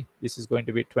 40, this is going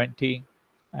to be 20,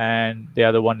 and the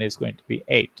other one is going to be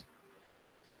 8.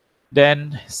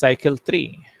 Then cycle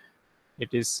 3,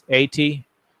 it is 80,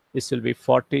 this will be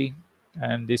 40,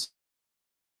 and this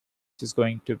is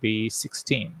going to be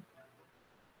 16.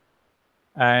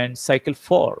 And cycle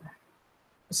 4.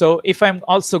 So if I'm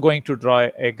also going to draw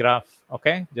a graph,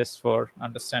 okay, just for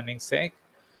understanding sake,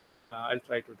 I'll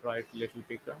try to draw it a little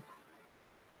bigger.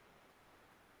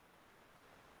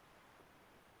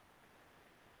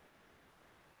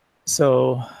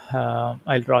 So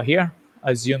I'll draw here.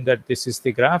 Assume that this is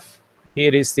the graph.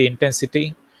 Here is the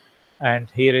intensity, and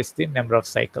here is the number of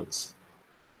cycles.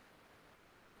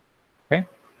 Okay.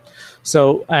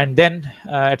 So, and then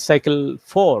at cycle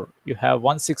 4, you have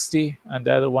 160, and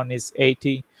the other one is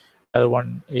 80, the other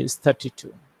one is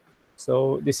 32.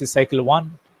 So this is cycle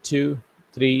 1, 2,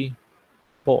 3,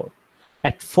 4.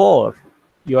 At 4,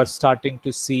 you are starting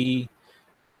to see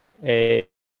an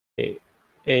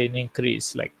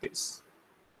increase like this.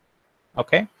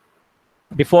 Okay.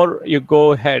 Before you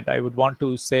go ahead, I would want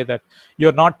to say that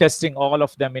you're not testing all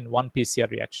of them in one PCR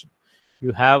reaction.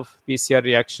 You have PCR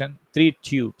reaction, 3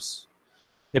 tubes.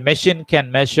 The machine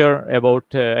can measure about,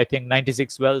 I think,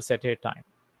 96 wells at a time,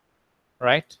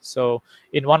 right? So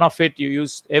in one of it, you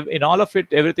use, in all of it,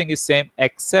 everything is same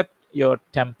except your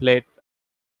template,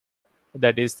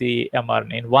 that is the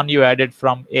mRNA. In one, you added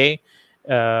from A,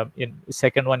 in the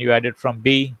second one, you added from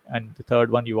B, and the third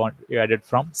one, you added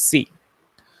from C.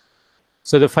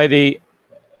 So the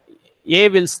A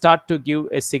will start to give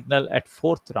a signal at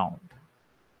 4th round,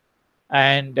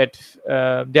 and at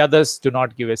the others do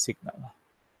not give a signal.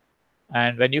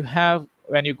 And when you go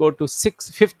to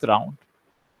 5th round,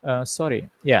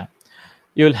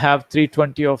 you'll have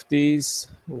 320 of these,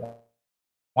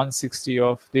 160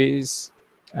 of these,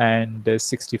 and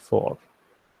 64.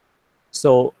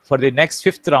 So for the next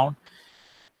 5th round,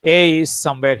 A is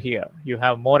somewhere here. You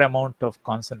have more amount of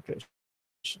concentration,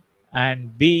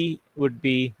 and B would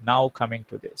be now coming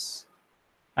to this,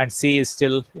 and C is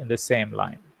still in the same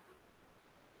line.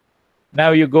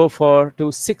 Now you go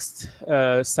to 6th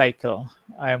cycle.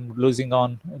 I'm losing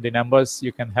on the numbers.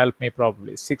 You can help me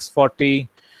probably. 640,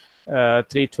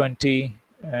 320,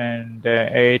 and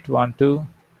 812,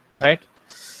 right?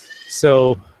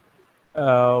 So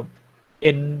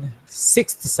in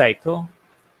 6th cycle,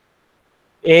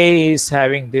 A is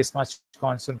having this much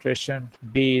concentration,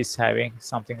 B is having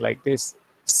something like this,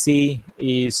 C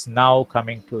is now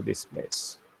coming to this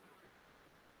place.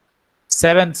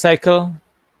 7th cycle,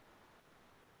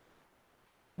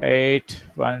 8,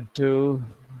 1, 2,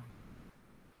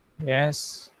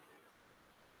 yes.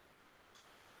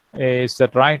 Is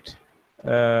that right?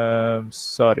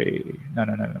 Sorry, no.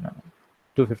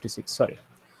 256, sorry.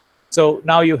 So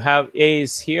now you have A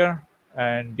is here,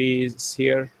 and B is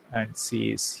here, and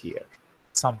C is here,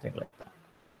 something like that.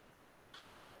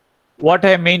 What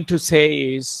I mean to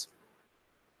say is,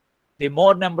 the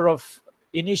more number of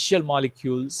initial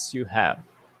molecules you have,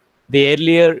 the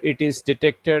earlier it is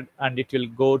detected, and it will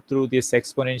go through this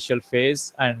exponential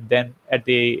phase, and then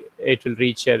it will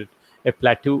reach a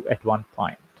plateau at one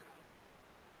point.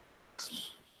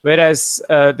 Whereas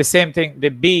the same thing, the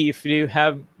B, if you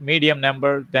have medium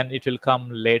number, then it will come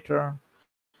later,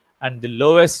 and the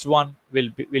lowest one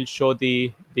will show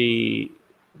this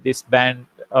band,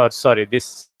 or sorry,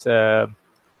 this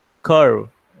curve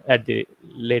at the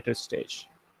later stage.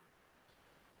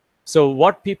 So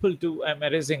what people do, I'm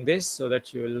erasing this so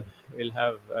that you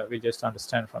will just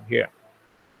understand from here.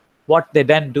 What they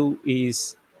then do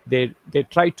is they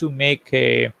try to make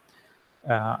a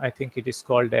I think it is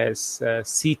called as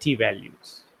CT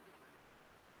values,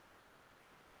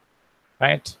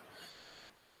 right?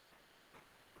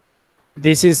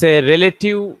 This is a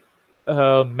relative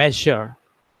measure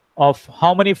of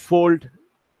how many fold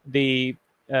the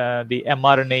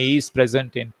mRNA is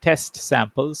present in test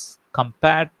samples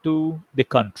compared to the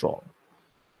control.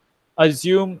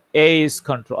 Assume A is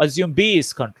control. Assume B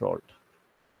is controlled.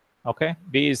 Okay,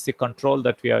 B is the control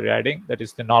that we are adding. That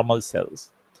is the normal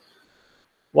cells.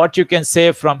 What you can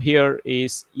say from here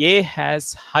is A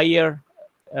has higher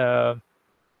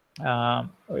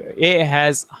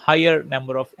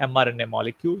number of mRNA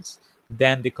molecules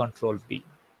than the control B,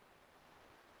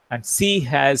 and C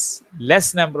has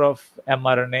less number of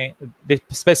mRNA, the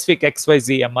specific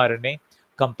XYZ mRNA,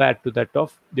 compared to that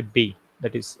of the B,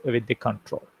 that is with the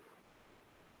control.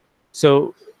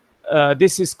 So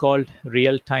this is called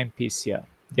real-time PCR.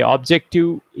 The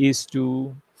objective is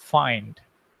to find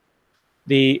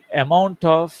the amount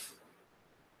of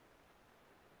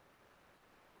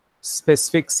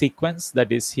specific sequence,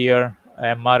 that is here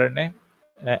mRNA,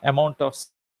 amount of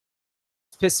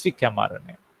specific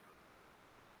mRNA.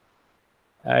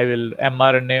 I will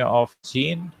mRNA of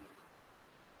gene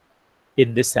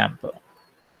in this sample.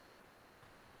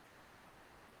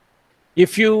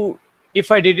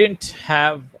 If I didn't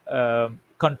have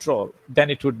control, then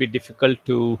it would be difficult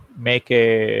to make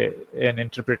an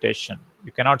interpretation.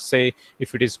 You cannot say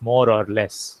if it is more or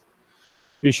less.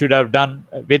 You should have done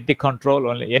with the control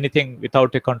only. Anything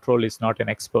without a control is not an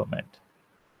experiment.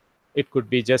 It could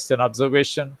be just an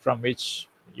observation from which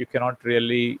you cannot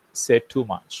really say too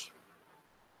much.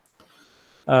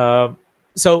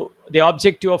 So the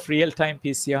objective of real-time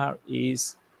PCR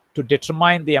is to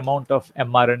determine the amount of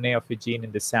mRNA of a gene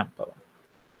in the sample.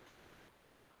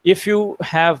 If you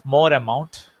have more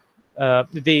amount,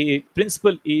 the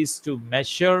principle is to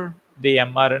measure the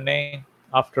mRNA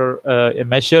after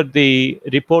measure the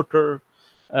reporter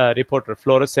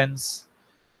fluorescence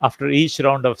after each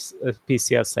round of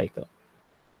PCR cycle.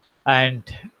 And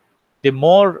the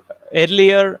more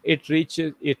earlier it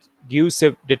reaches, it gives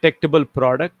a detectable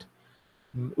product,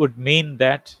 would mean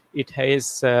that it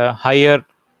has higher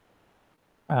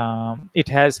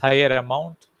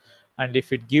amount, and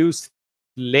if it gives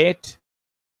late,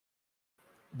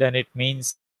 then it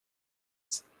means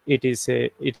it is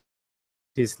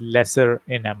lesser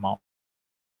in amount.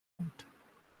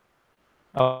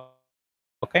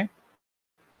 Okay.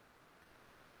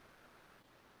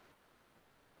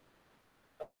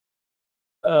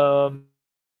 There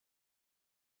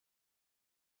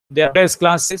are today's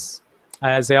classes.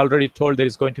 As I already told, there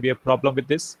is going to be a problem with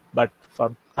this, but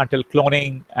until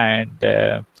cloning,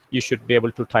 and you should be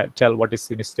able to tell what is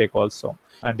the mistake also.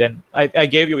 And then I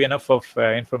gave you enough of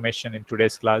information in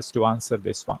today's class to answer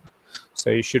this one. So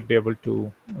you should be able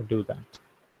to do that.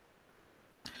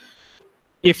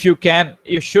 If you can,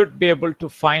 you should be able to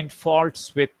find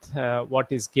faults with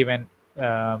what is given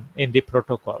in the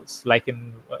protocols. Like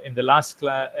in the last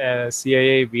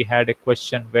CIA, we had a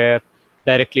question where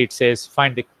directly it says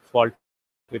find the fault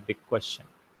with the question,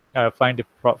 find the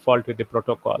fault with the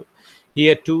protocol.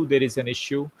 Here too there is an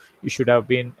issue. You should have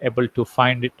been able to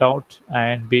find it out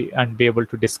and be able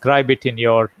to describe it in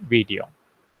your video.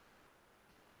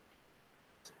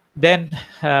 Then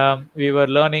we were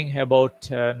learning about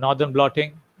northern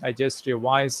blotting. I just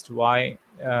revised why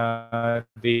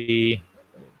the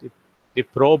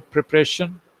probe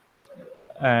preparation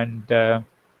and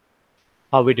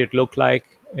how would it look like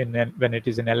when it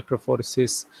is in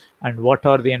electrophoresis, and what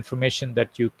are the information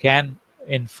that you can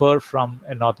infer from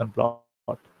a northern blot.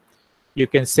 You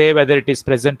can say whether it is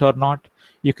present or not.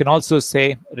 You can also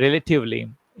say relatively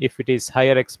if it is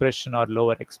higher expression or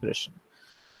lower expression.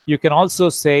 You can also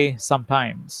say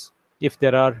sometimes if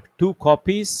there are two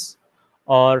copies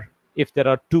or if there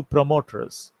are two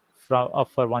promoters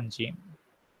for one gene.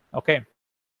 Okay.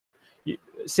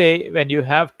 Say when you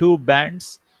have two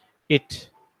bands, it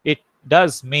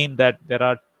does mean that there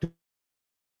are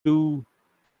two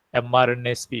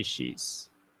mRNA species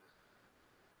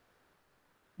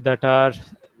that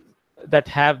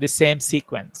have the same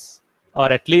sequence,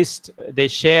 or at least they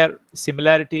share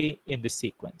similarity in the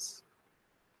sequence.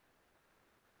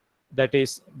 That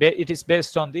is, it is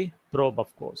based on the probe,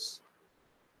 of course.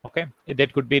 Okay,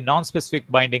 that could be non-specific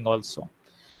binding also.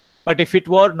 But if it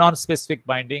were non-specific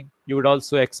binding, you would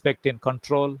also expect in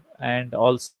control and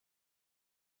also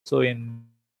in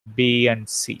B and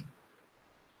C.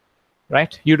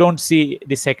 Right? You don't see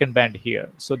the second band here.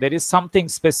 So there is something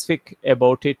specific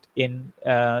about it in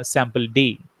sample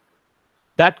D.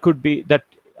 That could be, that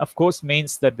of course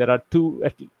means that there are two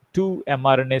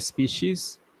mRNA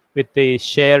species with a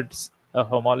shared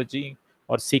homology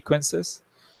or sequences,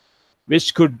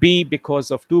 which could be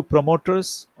because of two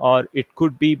promoters, or it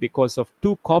could be because of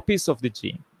two copies of the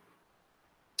gene.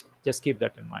 Just keep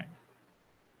that in mind.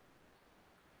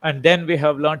 And then we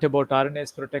have learned about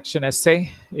RNase protection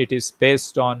assay. It is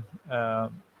based on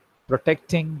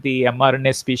protecting the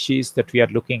mRNA species that we are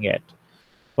looking at.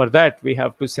 For that, we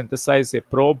have to synthesize a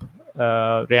probe,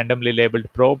 randomly labeled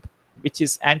probe, which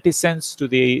is antisense to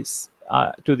the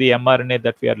mRNA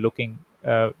that we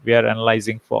are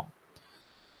analyzing for.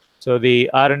 So the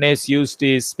RNase used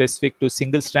is specific to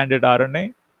single-stranded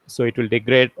RNA. So it will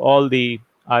degrade all the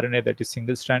RNA that is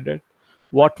single-stranded.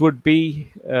 What would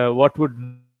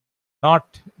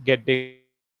not get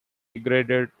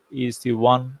degraded is the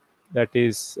one that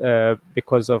is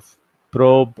because of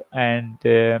probe and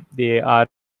the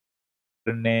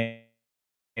RNA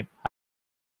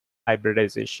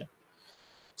hybridization.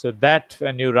 So that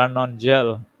when you run on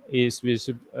gel, it is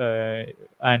visible,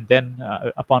 and then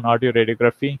upon audio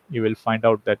radiography, you will find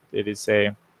out that there is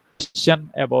a question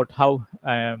about how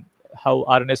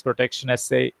RNase protection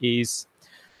assay is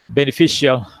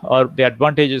beneficial, or the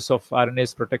advantages of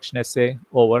RNase protection assay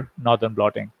over northern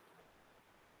blotting.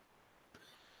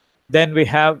 Then we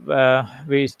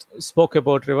spoke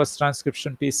about reverse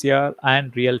transcription PCR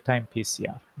and real-time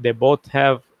PCR. They both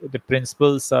have, the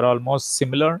principles are almost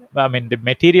similar. I mean, the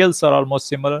materials are almost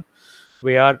similar.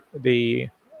 The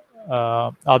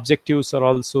objectives are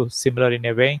also similar in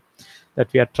a way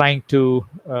that we are trying to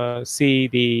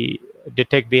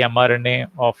detect the mRNA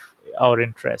of our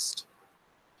interest.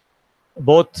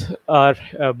 Both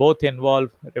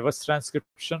involve reverse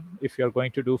transcription if you are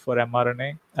going to do for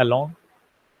mRNA alone.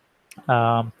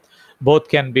 Both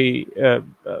can be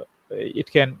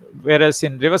whereas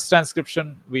in reverse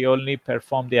transcription we only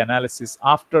perform the analysis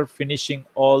after finishing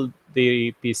all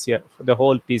the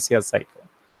whole PCR cycle,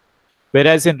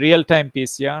 whereas in real-time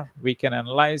PCR we can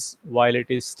analyze while it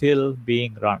is still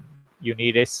being run. You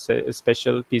need a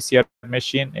special PCR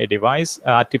machine, a device,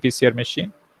 RT-PCR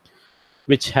machine,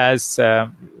 which has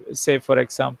say for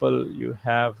example, you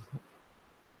have,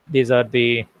 these are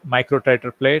the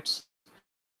microtiter plates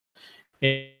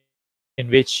in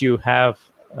which you have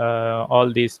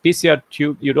all these PCR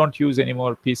tube. You don't use any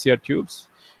more PCR tubes.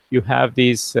 You have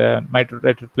these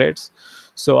microtiter plates.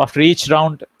 So after each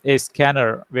round, a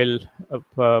scanner will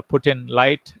put in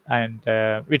light, and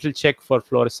it will check for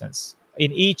fluorescence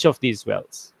in each of these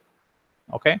wells.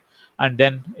 Okay, and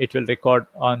then it will record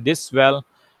on this well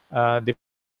the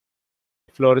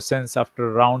fluorescence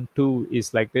after round 2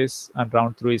 is like this, and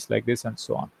round 3 is like this, and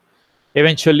so on.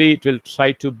 Eventually, it will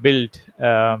try to build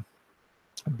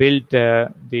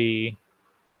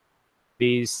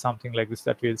these something like this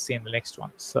that we'll see in the next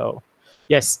one. So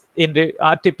yes, in the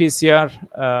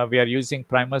RT-PCR, we are using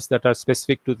primers that are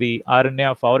specific to the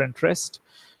RNA of our interest,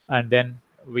 and then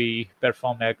we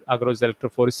perform agarose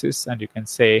electrophoresis, and you can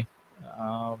say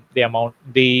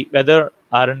whether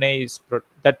RNA is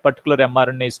that particular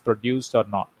mRNA is produced or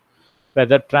not,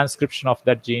 whether transcription of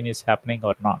that gene is happening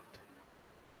or not.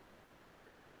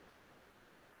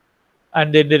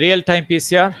 And in the real-time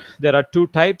PCR, there are two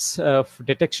types of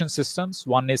detection systems.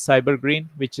 One is CyberGreen,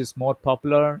 which is more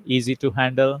popular, easy to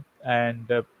handle, and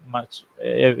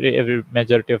every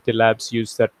majority of the labs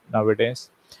use that nowadays.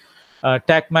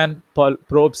 TACMAN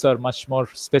probes are much more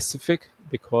specific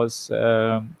because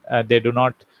they do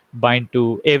not bind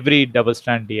to every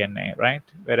double-strand DNA, right?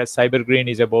 Whereas CyberGreen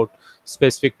is about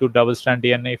specific to double-strand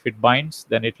DNA. If it binds,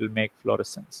 then it will make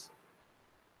fluorescence.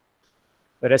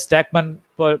 Whereas TACMAN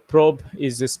probe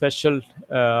is a special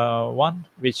one,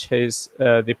 which is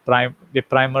the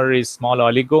primer is small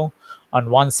oligo on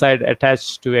one side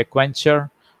attached to a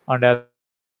quencher, on the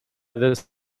other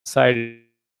side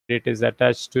it is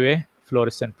attached to a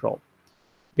fluorescent probe.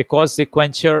 Because the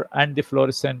quencher and the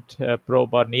fluorescent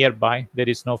probe are nearby, there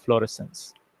is no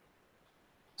fluorescence.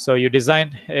 So you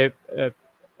design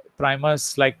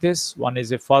primers like this. One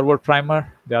is a forward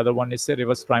primer, the other one is a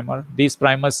reverse primer. These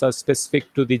primers are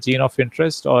specific to the gene of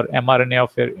interest or mRNA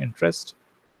of interest.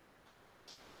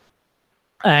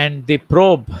 And the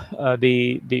probe,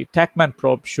 the TACMAN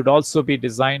probe, should also be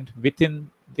designed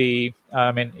within the.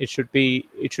 It should be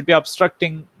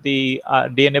obstructing the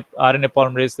RNA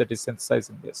polymerase that is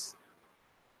synthesizing this,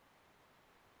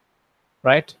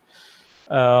 right?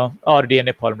 Or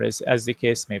DNA polymerase, as the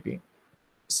case may be.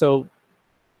 So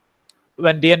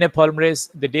when the DNA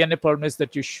polymerase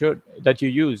that you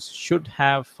use should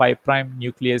have 5'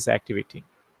 nuclease activity.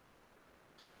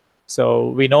 So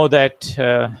we know that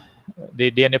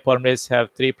the DNA polymerase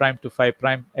have 3' to 5'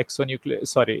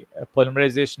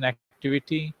 polymerization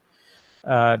activity.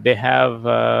 They have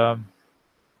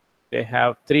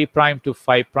 3' to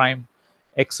 5'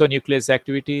 exonuclease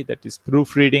activity, that is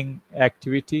proofreading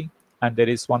activity, and there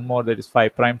is one more that is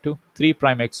 5' to 3'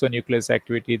 exonuclease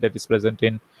activity that is present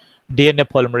in DNA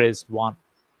polymerase 1.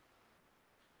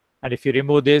 And if you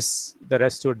remove this, the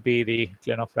rest would be the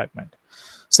clino fragment.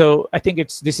 So I think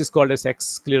this is called as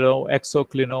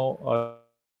exoclino or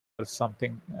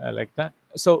something like that.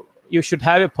 So you should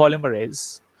have a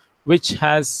polymerase which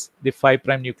has the 5'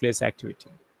 nuclease activity.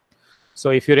 So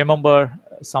if you remember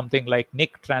something like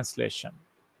Nick translation,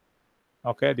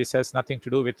 okay, this has nothing to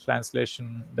do with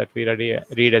translation that we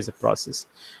read as a process,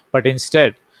 but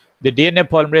instead the DNA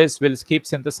polymerase will keep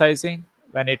synthesizing.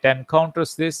 When it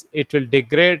encounters this, it will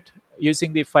degrade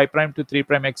using the 5' to 3'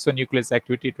 exonuclease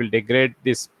activity. It will degrade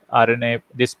this RNA,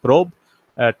 this probe,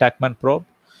 TACMAN probe.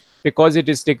 Because it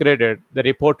is degraded, the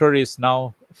reporter is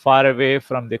now far away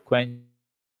from the quencher,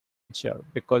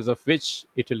 because of which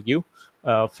it will give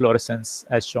fluorescence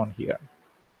as shown here.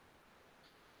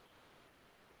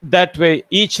 That way,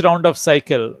 each round of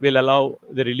cycle will allow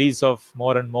the release of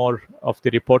more and more of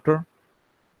the reporter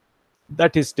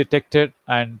that is detected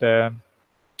and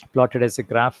plotted as a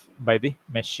graph by the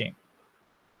machine.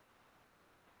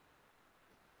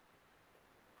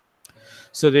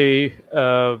 So the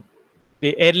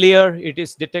earlier it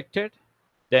is detected,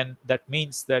 then that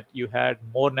means that you had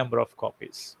more number of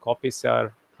copies. Copies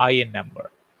are high in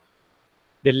number.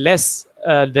 The less,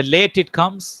 the late it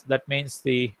comes, that means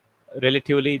the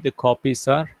relatively the copies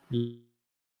are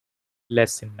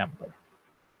less in number.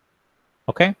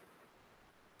 Okay.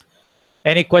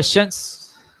 Any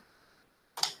questions?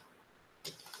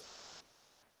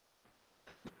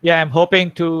 Yeah, I'm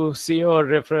hoping to see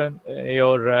your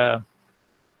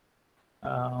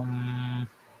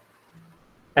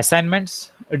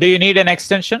assignments. Do you need an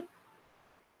extension?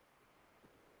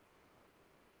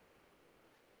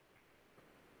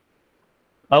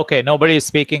 Okay, nobody is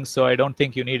speaking, so I don't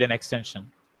think you need an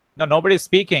extension. No, nobody is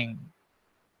speaking.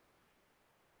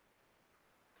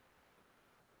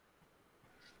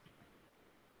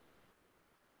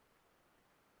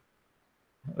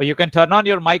 You can turn on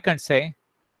your mic and say.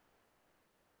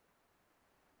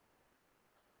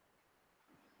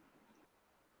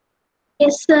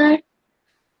 Yes, sir.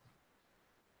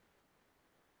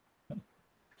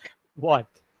 What?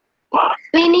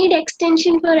 We need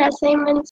extension for assignments.